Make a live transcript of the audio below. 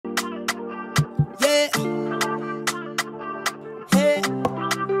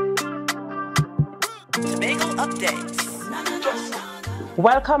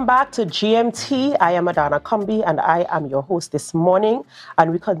Welcome back to GMT. I am Adanna Combie and I am your host this morning.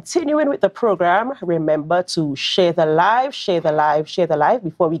 And we're continuing with the program. Remember to share the live, share the live, share the live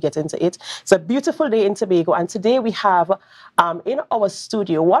before we get into it. It's a beautiful day in Tobago. And today we have in our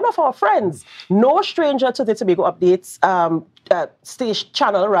studio one of our friends, no stranger to the Tobago Updates stage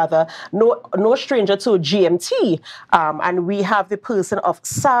channel, rather, no stranger to GMT. And we have the person of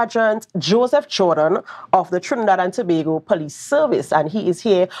Sergeant Joseph Jordan of the Trinidad and Tobago Police Service. And he is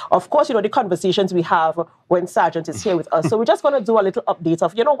here. Of course, you know, the conversations we have when Sergeant is here with us. So we're just going to do a little update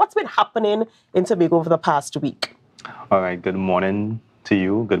of, you know, what's been happening in Tobago over the past week. All right, good morning to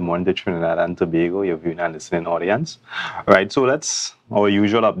you. Good morning to Trinidad and Tobago, your viewing and listening audience. All right, so that's our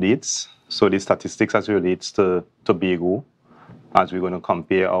usual updates. So the statistics as it relates to Tobago, as we're going to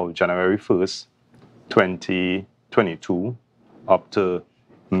compare our January 1st, 2022 up to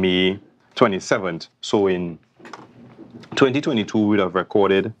May 27th. So in 2022, we would have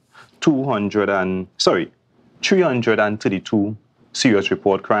recorded 332 serious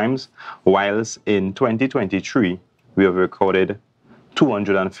report crimes, whilst in 2023, we have recorded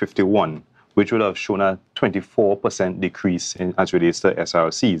 251, which would have shown a 24% decrease as relates to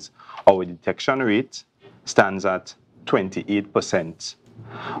SRCs. Our detection rate stands at 28%.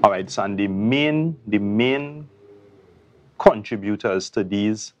 All right, so and the main contributors to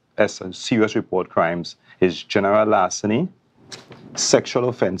these serious report crimes is general larceny, sexual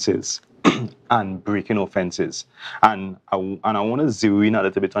offenses, and breaking offenses. And I want to zero in a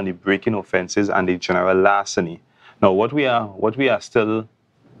little bit on the breaking offenses and the general larceny. Now, what we are still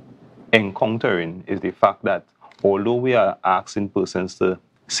encountering is the fact that although we are asking persons to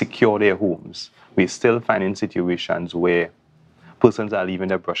secure their homes, we're still finding situations where persons are leaving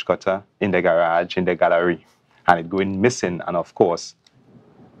their brush cutter in the garage, in the gallery, and it's going missing. And of course,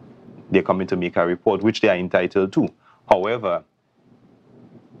 they're coming to make a report, which they are entitled to. However,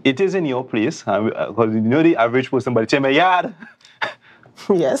 it is in your place, because you know the average person, but it's in my yard.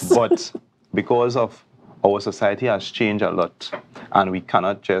 Yes. But because of our society has changed a lot, and we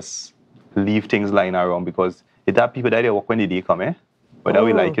cannot just leave things lying around, because it are people that they work when the day come, whether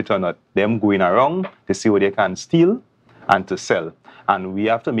we like it or not. Them going around to see what they can steal and to sell. And we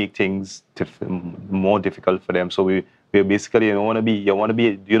have to make things more difficult for them. So we basically you don't want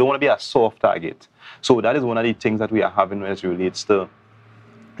to be a soft target. So that is one of the things that we are having as it relates to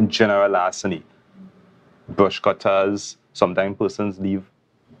general larceny. Brush cutters, sometimes persons leave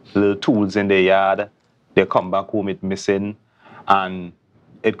little tools in their yard, they come back home, it's missing, and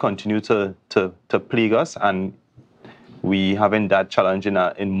it continues to plague us, and we having that challenge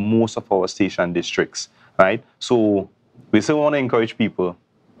in most of our station districts, right? So we still want to encourage people,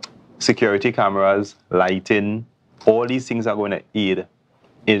 security cameras, lighting, all these things are going to aid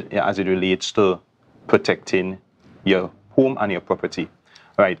as it relates to protecting your home and your property.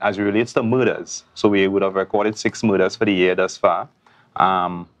 Right, as it relates to murders, so we would have recorded 6 murders for the year thus far.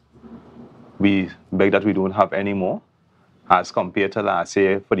 We beg that we don't have any more, as compared to last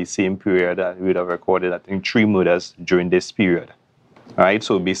year for the same period, we would have recorded, I think, 3 murders during this period. All right,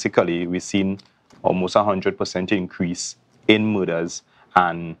 so basically we've seen almost 100% increase in murders,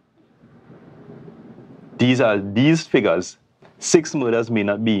 and these figures. 6 murders may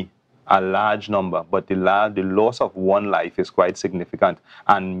not be a large number, but the loss of one life is quite significant.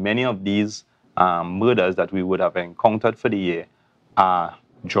 And many of these murders that we would have encountered for the year are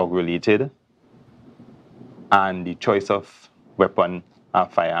drug-related, and the choice of weapon are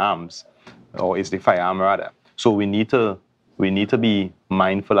firearms, or is the firearm rather. So we need to be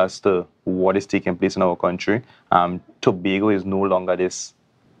mindful as to what is taking place in our country. Tobago is no longer this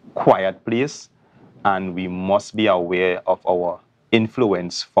quiet place, and we must be aware of our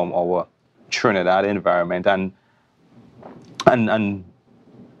influence from our Trinidad environment, and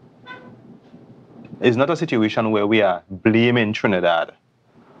it's not a situation where we are blaming Trinidad.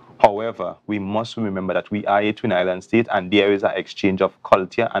 However, we must remember that we are a twin island state, and there is an exchange of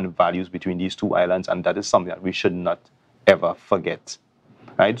culture and values between these 2 islands, and that is something that we should not ever forget.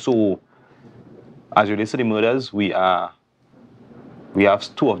 Right? So as it relates to the murders, we have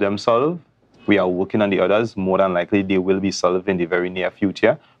 2 of them solved. We are working on the others. More than likely, they will be solved in the very near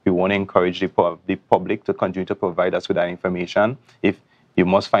future. We want to encourage the public to continue to provide us with that information. If you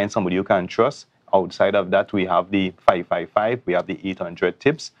must find somebody you can trust. Outside of that, we have the 555, we have the 800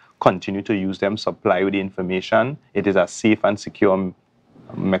 tips. Continue to use them, supply with the information. It is a safe and secure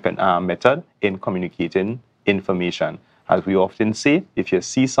method in communicating information. As we often say, if you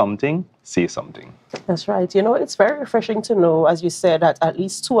see something, say something. That's right. You know, it's very refreshing to know, as you said, that at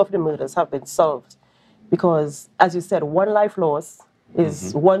least 2 of the murders have been solved. Because, as you said, 1 life loss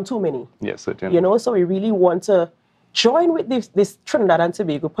is 1 too many. Yes, certainly. You know, so we really want to join with this Trinidad and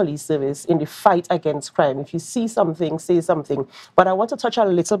Tobago Police Service in the fight against crime. If you see something, say something. But I want to touch a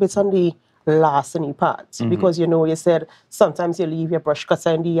little bit on the larceny part, because you said sometimes you leave your brush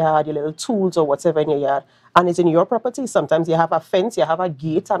cutter in the yard, your little tools or whatever in your yard, and it's in your property. Sometimes you have a fence, you have a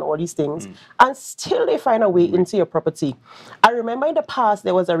gate and all these things, and still they find a way into your property. I remember in the past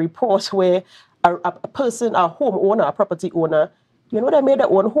there was a report where a person, a homeowner, a property owner, they made their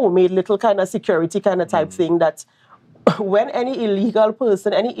own homemade little kind of security kind of type thing that when any illegal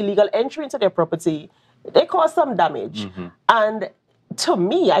person, any illegal entry into their property, they cause some damage. And to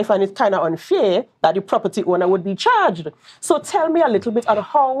me, I find it kind of unfair that the property owner would be charged. So tell me a little bit on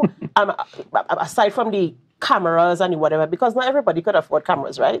how, aside from the cameras and whatever, because not everybody could afford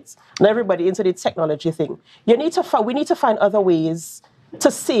cameras, right? Not everybody into the technology thing. We need to find other ways to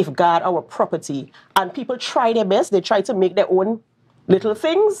safeguard our property. And people try their best. They try to make their own little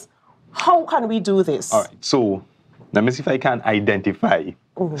things. How can we do this? All right. So let me see if I can identify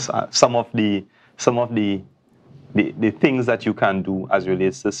some of the things that you can do as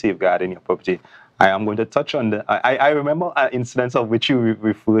relates to safeguarding your property. I am going to touch on I remember an incident of which you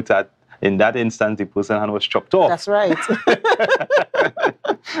referred to. In that instance, the person's hand was chopped off. That's right.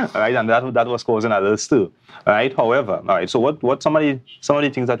 All right, and that was causing a little stir. All right. However, all right. So what some of the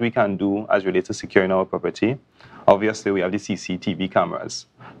things that we can do as relates to securing our property? Obviously, we have the CCTV cameras.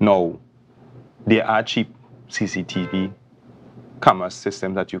 Now, there are cheap CCTV camera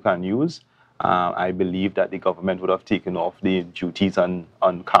systems that you can use. I believe that the government would have taken off the duties on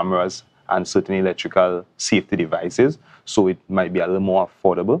cameras and certain electrical safety devices, so it might be a little more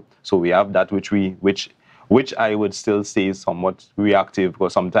affordable. So we have that, which I would still say is somewhat reactive,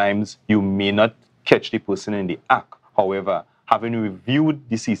 because sometimes you may not catch the person in the act. However, having reviewed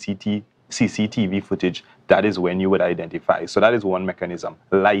the CCTV footage, that is when you would identify. So that is one mechanism.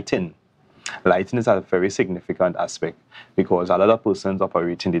 Lighting. Lighting is a very significant aspect, because a lot of persons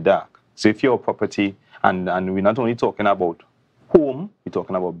operate in the dark. So if your property, and we're not only talking about home, we're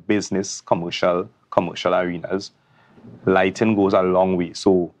talking about business, commercial arenas, lighting goes a long way.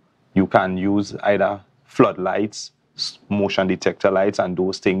 So you can use either floodlights, motion detector lights, and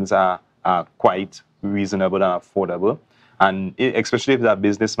those things are quite reasonable and affordable. And especially if you're a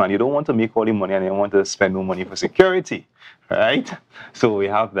businessman, you don't want to make all the money and you don't want to spend no money for security, right? So we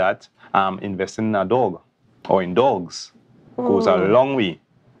have that. Investing in a dog or in dogs goes a long way,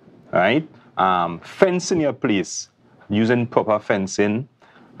 right? Fencing your place, using proper fencing.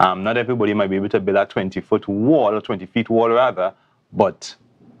 Not everybody might be able to build a 20-foot wall, or 20 feet wall rather, but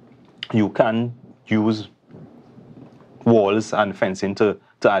you can use walls and fencing to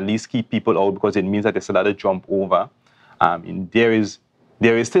at least keep people out, because it means that they still have to jump over. There is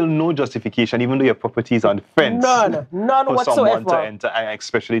still no justification, even though your property is on fence. None for whatsoever. Someone to enter,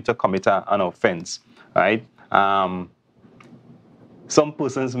 especially to commit an offense, right? Some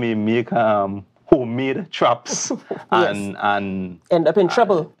persons may make homemade traps Yes. and end up in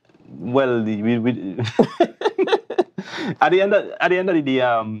trouble. Well, at the end of the day,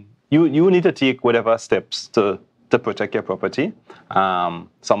 you need to take whatever steps to protect your property.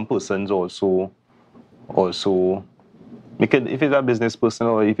 Some persons also because if it's a business person,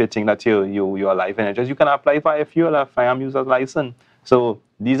 or if you think that you're a life energy, you can apply for a fuel or firearm user's license. So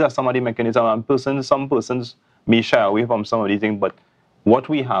these are some of the mechanisms. And some persons may shy away from some of these things, but what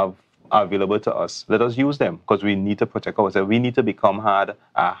we have available to us, let us use them, because we need to protect ourselves. We need to become a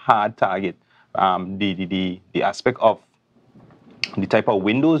hard target. The aspect of the type of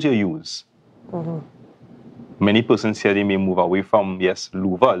windows you use. Many persons here, they may move away from, yes,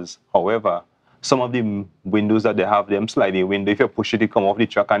 louvers. However, some of the windows that they have, them sliding window, if you push it, it come off the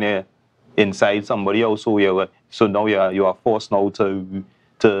truck and you're inside somebody else. So now you are forced now to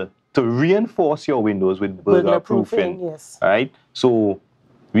reinforce your windows with burglar proofing. Yes. Right? So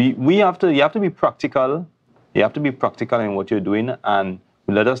you have to be practical. You have to be practical in what you're doing, and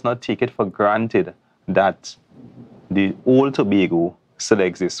let us not take it for granted that the old Tobago still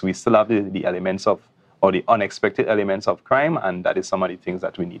exists. We still have the elements of, or the unexpected elements of crime, and that is some of the things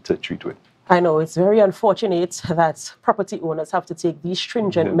that we need to treat with. I know it's very unfortunate that property owners have to take these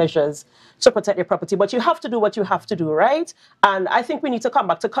stringent measures to protect their property, but you have to do what you have to do, right? And I think we need to come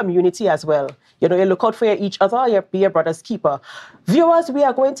back to community as well. You look out for each other, be your brother's keeper. Viewers, we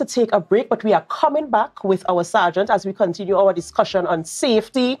are going to take a break, but we are coming back with our sergeant as we continue our discussion on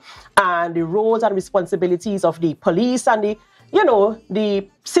safety and the roles and responsibilities of the police and the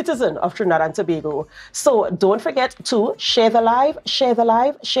citizen of Trinidad and Tobago. So don't forget to share the live, share the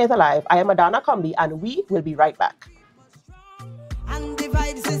live, share the live. I am Adanna Combie, and we will be right back. And the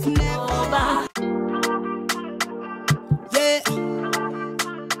vibes is never. Yeah.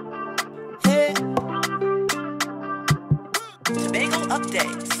 Hey.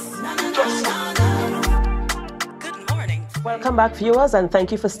 Welcome back, viewers, and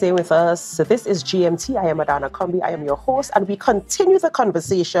thank you for staying with us. So this is GMT. I am Adanna Combie. I am your host, and we continue the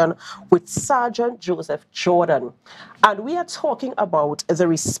conversation with Sergeant Joseph Jordan. And we are talking about the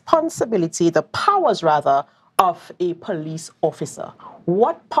responsibility, the powers rather, of a police officer.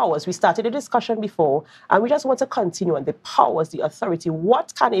 What powers? We started a discussion before, and we just want to continue on the powers, the authority.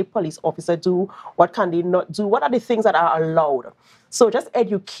 What can a police officer do? What can they not do? What are the things that are allowed? So just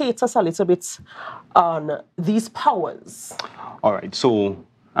educate us a little bit on these powers. All right. So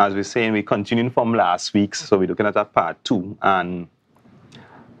as we're saying, we're continuing from last week. So we're looking at that part 2. And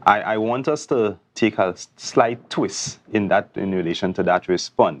I want us to take a slight twist in relation to that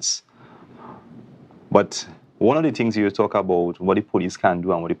response. But one of the things you talk about what the police can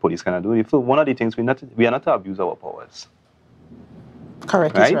do and what the police cannot do, one of the things we are not to abuse our powers.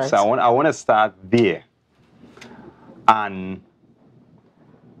 Correct. Right? So I want to start there. And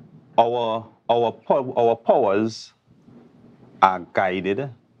our powers are guided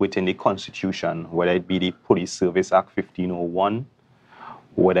within the Constitution, whether it be the Police Service Act 1501,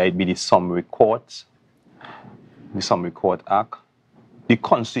 whether it be the Summary Court Act. The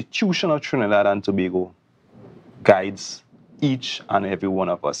Constitution of Trinidad and Tobago guides each and every one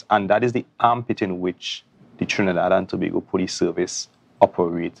of us, and that is the armpit in which the Trinidad and Tobago Police Service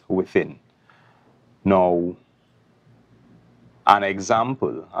operates within. Now, an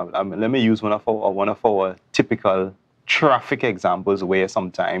example, let me use one of our typical traffic examples where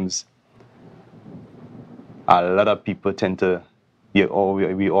sometimes a lot of people tend to,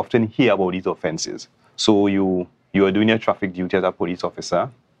 we often hear about these offenses. So you are doing your traffic duty as a police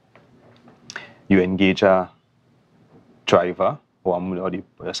officer, you engage a driver or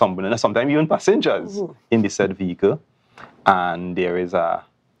sometimes even passengers in the said vehicle, and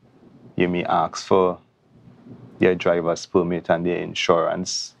you may ask for their driver's permit and their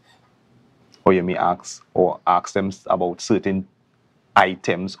insurance, or you may ask them about certain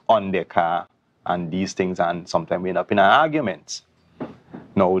items on their car and these things, and sometimes we end up in an argument.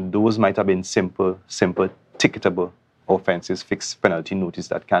 Now, those might have been simple ticketable offenses, fixed penalty notice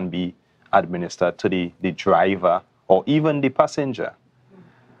that can be administered to the driver or even the passenger.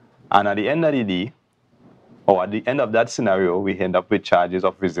 And at the end of the day, or at the end of that scenario, we end up with charges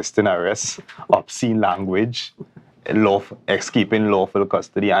of resisting arrest, obscene language, escaping lawful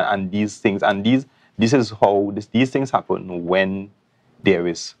custody, and these things. And this is how these things happen when there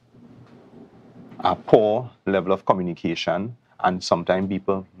is a poor level of communication, and sometimes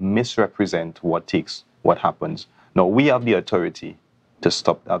people misrepresent what happens. Now, we have the authority to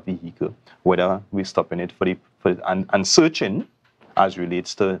stop that vehicle, whether we're stopping it and searching as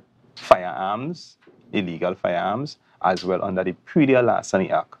relates to firearms, illegal firearms, as well under the Pre-Deal Larceny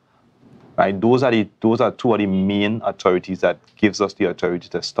Act. Right? Those are two of the main authorities that gives us the authority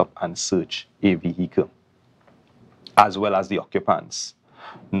to stop and search a vehicle, as well as the occupants.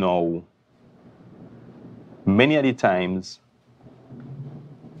 Now, many of the times,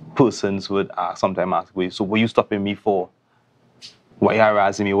 persons would sometimes ask, so what are you stopping me for? Why are you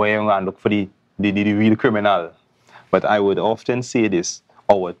harassing me? Why are you going to look for the real criminal? But I would often say this: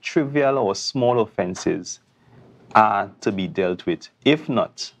 our trivial or small offenses are to be dealt with. If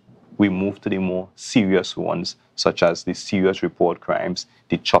not, we move to the more serious ones, such as the serious report crimes,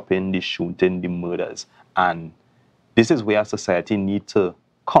 the chopping, the shooting, the murders. And this is where society needs to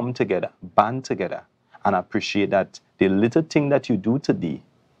come together, band together, and appreciate that the little thing that you do today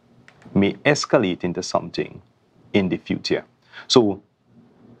may escalate into something in the future. So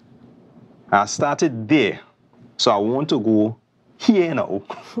I started there. So I want to go here now.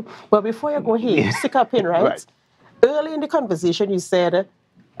 Well, before you go here, you stick up in, right? Right. Early in the conversation, you said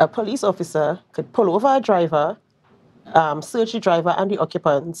a police officer could pull over a driver, search the driver and the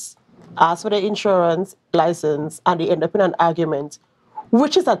occupants, ask for their insurance, license, and they end up in an argument,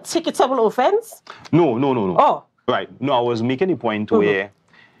 which is a ticketable offense? No. Oh. Right. No, I was making a point where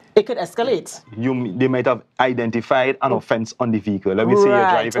it could escalate. They might have identified an offense on the vehicle. Let me say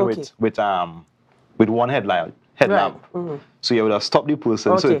you're driving with one headlamp. Right. So you would have stopped the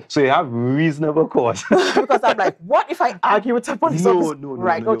person. Okay. So you have reasonable cause. Because I'm like, what if I argue with a police officer? No.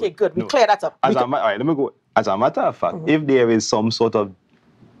 Right. Okay, good. We clear that up. All right, let me go. As a matter of fact, if there is some sort of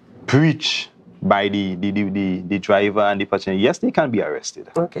breach by the driver and the passenger, yes, they can be arrested.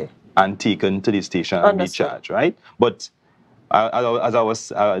 Okay. And taken to the station and be charged, right? But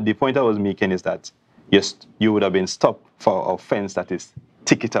the point I was making is that yes, you would have been stopped for offense that is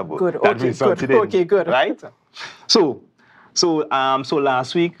ticketable. Good. Okay, good. Right? So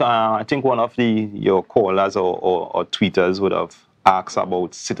last week, I think one of your callers or tweeters would have asked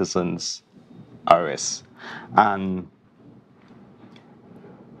about citizens' arrests, and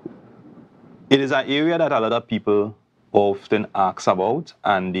it is an area that a lot of people often ask about,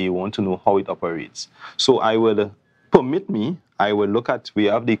 and they want to know how it operates. So I will look at, we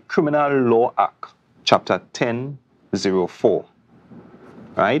have the Criminal Law Act, Chapter 1004,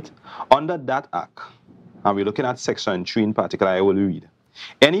 right? Under that act, and we're looking at Section 3 in particular, I will read.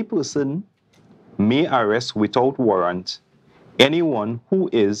 Any person may arrest without warrant anyone who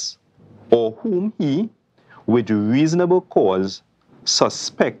is or whom he, with reasonable cause,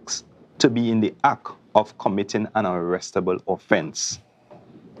 suspects to be in the act of committing an arrestable offense.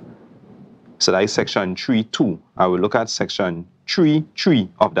 So that is Section 3.2. I will look at Section 3.3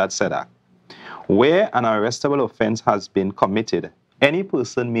 of that said act. Where an arrestable offense has been committed, any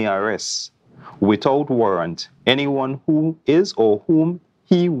person may arrest without warrant anyone who is or whom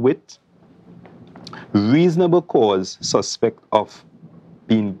he with reasonable cause suspect of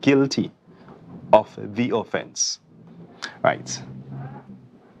being guilty of the offense. Right.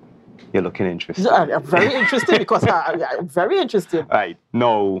 You're looking interested. I'm very interested because I'm very interested. Right.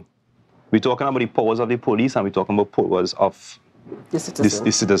 Now, we're talking about the powers of the police and we're talking about powers of The citizen.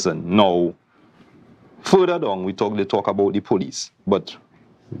 the citizen. Now, further down, they talk about the police, but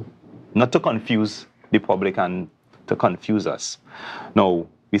not to confuse the public and to confuse us. Now,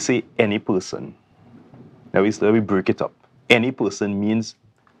 we say any person. Now, we break it up. Any person means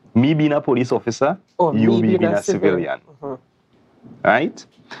me being a police officer, or you being a civilian. Right?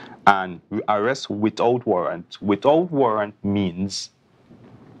 And arrest without warrant. Without warrant means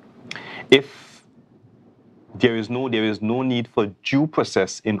if there is no need for due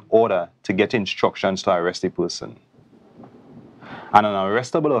process in order to get instructions to arrest a person. And an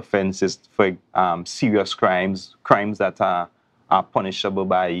arrestable offense is for serious crimes that are punishable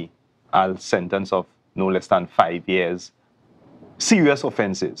by a sentence of no less than 5 years. Serious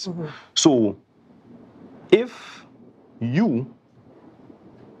offenses. So if you,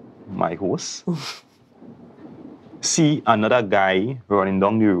 my host, see another guy running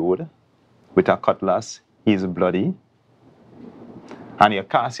down the road with a cutlass, he's bloody, and you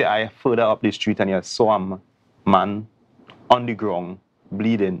cast your eye further up the street and you saw a man on the ground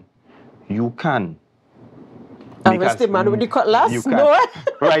bleeding, you can arrest the man with the cutlass? You can. No.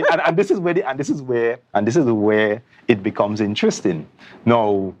 Right, and this is where it becomes interesting.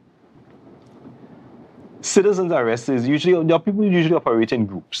 Now, citizens arrest is usually, there are people usually operate in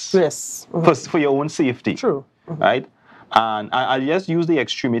groups. Yes. For your own safety. True. Right? And I'll just use the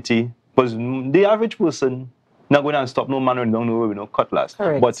extremity, because the average person not going to stop no man running down the road with no cutlass.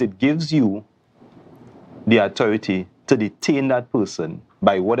 Correct. But it gives you the authority to detain that person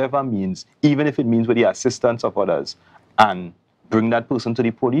by whatever means, even if it means with the assistance of others, and bring that person to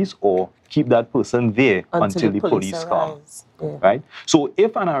the police or keep that person there until the police come. Yeah. Right? So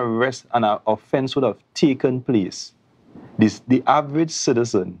if an arrest and an offense would have taken place, the average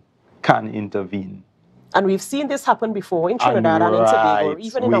citizen can intervene. And we've seen this happen before in Trinidad and in Tobago.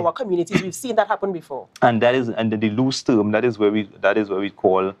 Even in our communities, we've seen that happen before. And that is, and the loose term, that is where we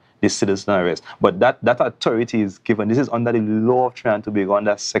call the citizen arrest. But that authority is given. This is under the law of Trinidad and Tobago,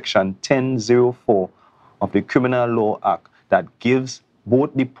 under Section 1004 of the Criminal Law Act, that gives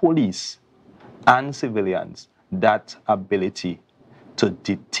both the police and civilians that ability to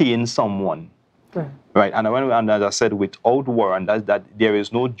detain someone. Right? And as I said, without warrant, that there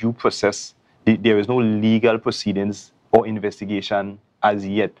is no due process. There is no legal proceedings or investigation as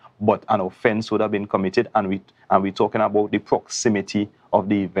yet, but an offense would have been committed, and we're talking about the proximity of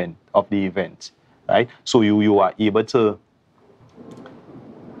the event, right? So you are able to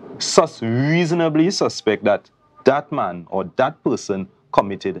reasonably suspect that man or that person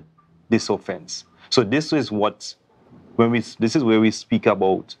committed this offense. So this is where we speak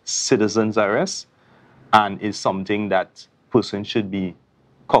about citizens arrest, and is something that person should be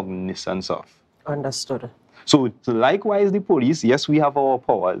cognizance of. Understood. So likewise, the police, yes, we have our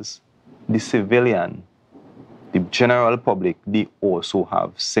powers. The civilian, the general public, they also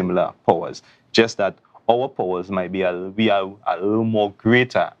have similar powers. Just that our powers might be a little more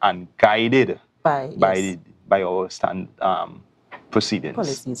greater and guided by our proceedings.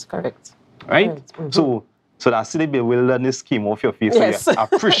 Policies, correct. Right? So that's the wilderness came off your face. Yes. So you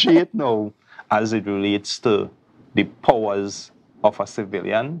appreciate now as it relates to the powers of a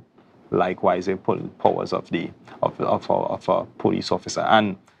civilian, likewise the powers of a police officer.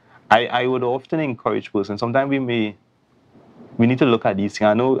 And I would often encourage persons, sometimes we need to look at these things.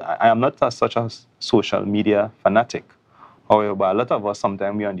 I know I am not such a social media fanatic. However, a lot of us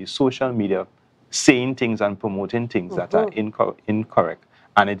sometimes we are on the social media saying things and promoting things that are incorrect.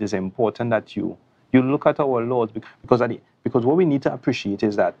 And it is important that you look at our laws, because what we need to appreciate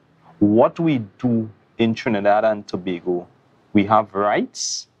is that what we do in Trinidad and Tobago, we have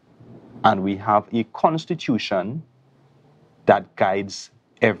rights and we have a constitution that guides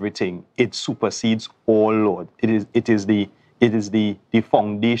everything. It supersedes all law. It is the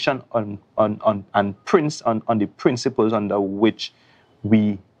foundation on the principles under which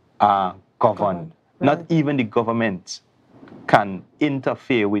we are governed. Right. Not even the government can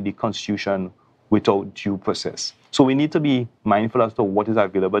interfere with the Constitution without due process. So we need to be mindful as to what is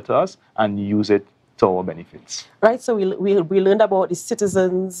available to us and use it to our benefits. Right, so we learned about the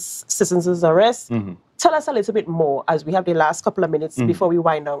citizens' arrest. Tell us a little bit more as we have the last couple of minutes before we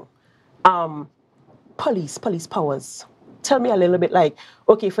wind down. Police powers. Tell me a little bit like,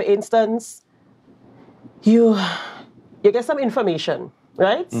 okay, for instance, you get some information,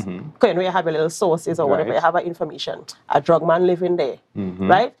 right? Okay, you have your little sources or whatever, Right. you have an information. A drug man living there,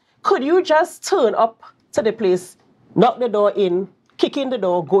 right? Could you just turn up to the place, knock the door in, kick in the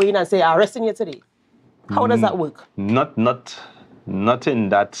door, go in and say, arresting you today? How does that work? Not in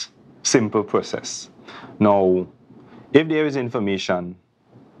that simple process. Now, if there is information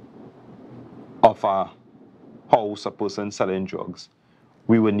of a house, a person selling drugs,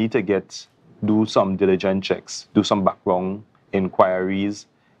 we would need to do some diligent checks, do some background inquiries,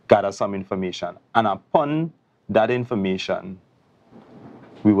 gather some information. And upon that information,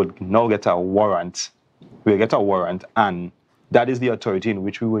 we would now get a warrant. We'll get a warrant, and that is the authority in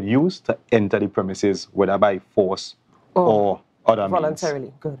which we would use to enter the premises, whether by force or other means.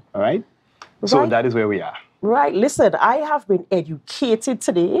 Voluntarily, good. All right? So Right. that is where we are. Right, listen, I have been educated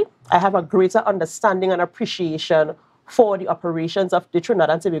today. I have a greater understanding and appreciation for the operations of the Trinidad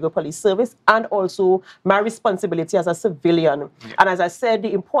and Tobago Police Service and also my responsibility as a civilian. Yeah. And as I said,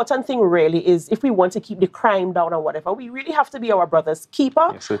 the important thing really is if we want to keep the crime down or whatever, we really have to be our brother's keeper.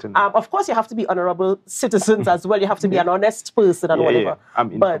 Yes, certainly. Of course, you have to be honorable citizens as well. You have to be an honest person and whatever.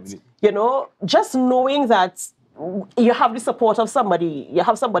 But, you know, just knowing that you have the support of somebody, you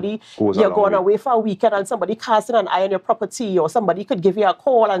have somebody, you're going away for a weekend and somebody casting an eye on your property, or somebody could give you a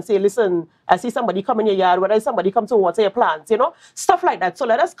call and say, listen, I see somebody come in your yard, whether somebody come to water your plants, you know, stuff like that. So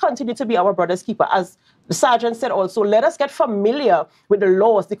let us continue to be our brother's keeper. As the sergeant said also, let us get familiar with the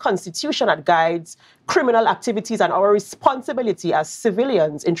laws, the Constitution that guides criminal activities and our responsibility as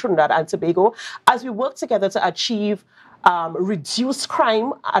civilians in Trinidad and Tobago as we work together to achieve reduce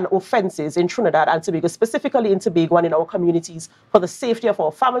crime and offenses in Trinidad and Tobago, specifically in Tobago and in our communities, for the safety of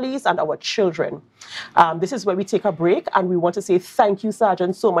our families and our children. This is where we take a break, and we want to say thank you,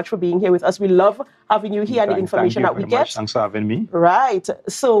 Sergeant, so much for being here with us. We love having you here and the information that we get. Thanks for having me. Right.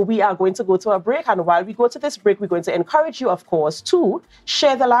 So we are going to go to a break, and while we go to this break, we're going to encourage you, of course, to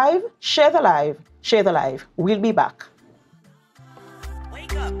share the live, share the live, share the live. We'll be back.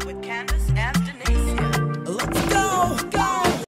 Wake up with Candace and Denise.